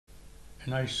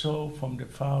And I saw from the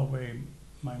far away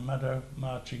my mother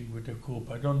marching with a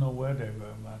group. I don't know where they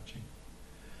were marching.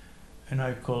 And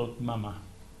I called Mama.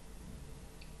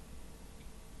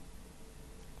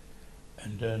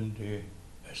 And then the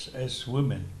SS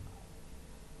women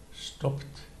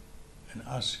stopped and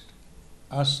asked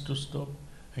us to stop.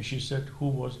 And she said, who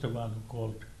was the one who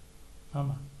called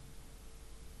Mama?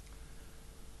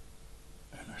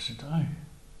 And I said,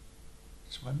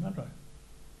 it's my mother.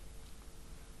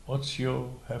 What's your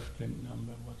Häftling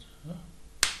number? What's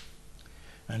that?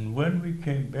 And when we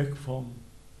came back from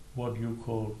what you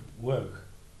called work,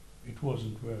 it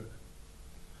wasn't work.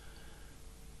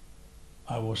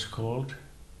 I was called,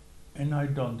 and I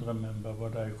don't remember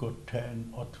what I got,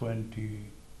 10 or 20.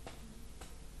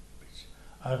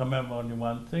 I remember only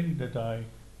one thing, that I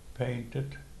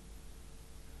painted,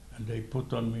 and they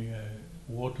put on me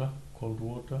water, cold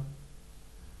water,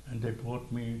 and they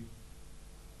brought me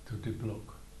to the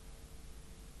block.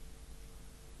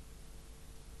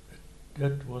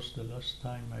 That was the last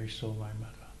time I saw my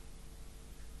mother.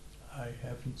 I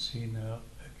haven't seen her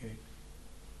again.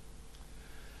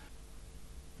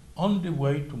 On the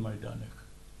way to Majdanek,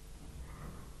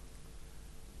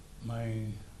 my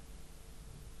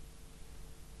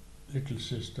little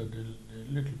sister, the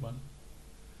little one,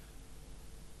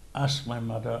 asked my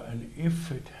mother, and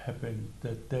if it happened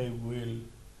that they will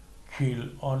kill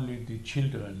only the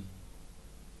children,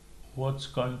 what's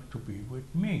going to be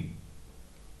with me?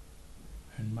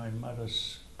 And my mother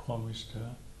promised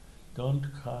her, don't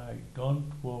cry,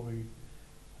 don't worry,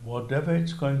 whatever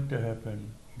is going to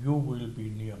happen, you will be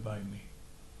nearby me.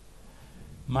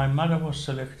 My mother was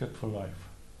selected for life.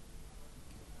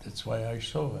 That's why I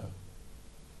saw her.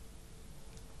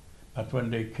 But when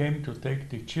they came to take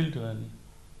the children,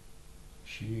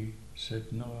 she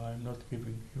said, no, I'm not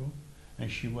giving you, and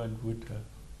she went with her.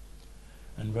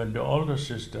 And when the older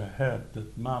sister heard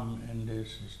that Mom and their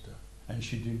sister, and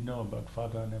she didn't know about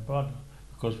father and brother,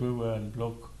 because we were in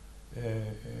block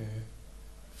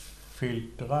field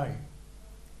 3,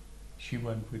 she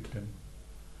went with them.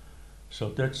 So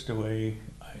that's the way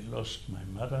I lost my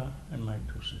mother and my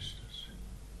 2 sisters.